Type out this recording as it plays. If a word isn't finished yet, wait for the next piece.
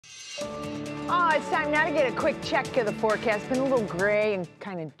Oh, it's time now to get a quick check of the forecast. Been a little gray and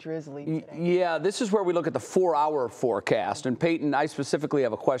kind of drizzly today. Yeah, this is where we look at the 4-hour forecast. And Peyton, I specifically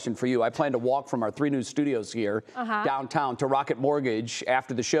have a question for you. I plan to walk from our 3 News studios here downtown to Rocket Mortgage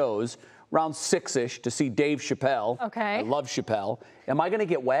after the shows, around 6-ish, to see Dave Chappelle. Okay. I love Chappelle. Am I going to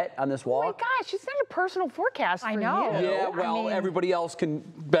get wet on this walk? Oh my gosh, it's not a personal forecast for know. you. Yeah, well, everybody else can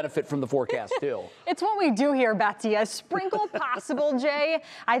benefit from the forecast too. It's what we do here, Betsy. A sprinkle possible, Jay.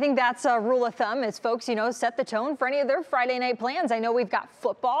 I think that's a rule of thumb as folks, set the tone for any of their Friday night plans. I know we've got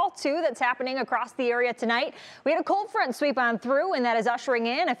football, too, that's happening across the area tonight. We had a cold front sweep on through, and that is ushering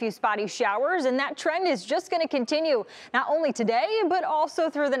in a few spotty showers, and that trend is just going to continue not only today, but also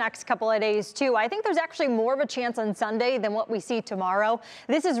through the next couple of days, too. I think there's actually more of a chance on Sunday than what we see tomorrow.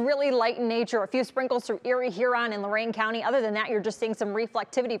 This is really light in nature. A few sprinkles through Erie, Huron, and Lorain County. Other than that, you're just seeing some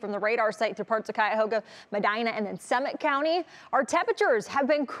reflectivity from the radar site through parts of Cuyahoga, Medina, and then Summit County. Our temperatures have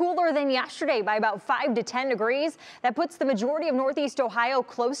been cooler than yesterday by about 5 to 10 degrees. That puts the majority of Northeast Ohio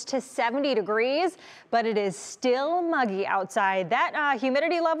close to 70 degrees, but it is still muggy outside. That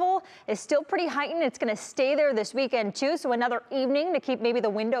humidity level is still pretty heightened. It's going to stay there this weekend, too, so another evening to keep maybe the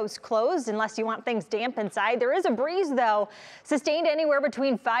windows closed unless you want things damp inside. There is a breeze, though, sustained anywhere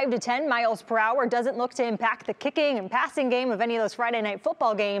between 5 to 10 miles per hour. Doesn't look to impact the kicking and passing game of any of those Friday night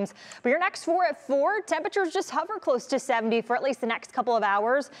football games. But your next 4 at 4, temperatures just hover close to 70 for at least the next couple of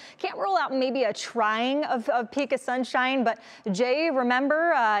hours. Can't rule out maybe a trying of peak of sunshine. But Jay,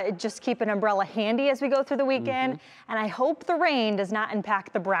 remember, just keep an umbrella handy as we go through the weekend. And I hope the rain does not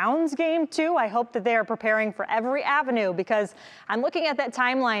impact the Browns game, too. I hope that they are preparing for every avenue because I'm looking at that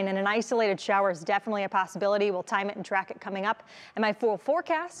timeline and an isolated shower is definitely a possibility. We'll time it and track it coming up in my full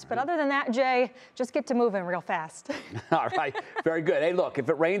forecast. But other than that, Jay, just get to moving real fast. All right. Very good. Hey, look, if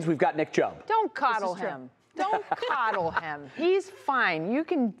it rains, we've got Nick Chubb. Don't coddle him. Don't coddle him. He's fine. You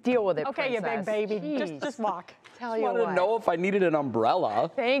can deal with it, Okay, you big princess. baby. Jeez. Just walk. Tell I you wanted what. to know if I needed an umbrella.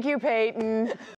 Thank you, Peyton.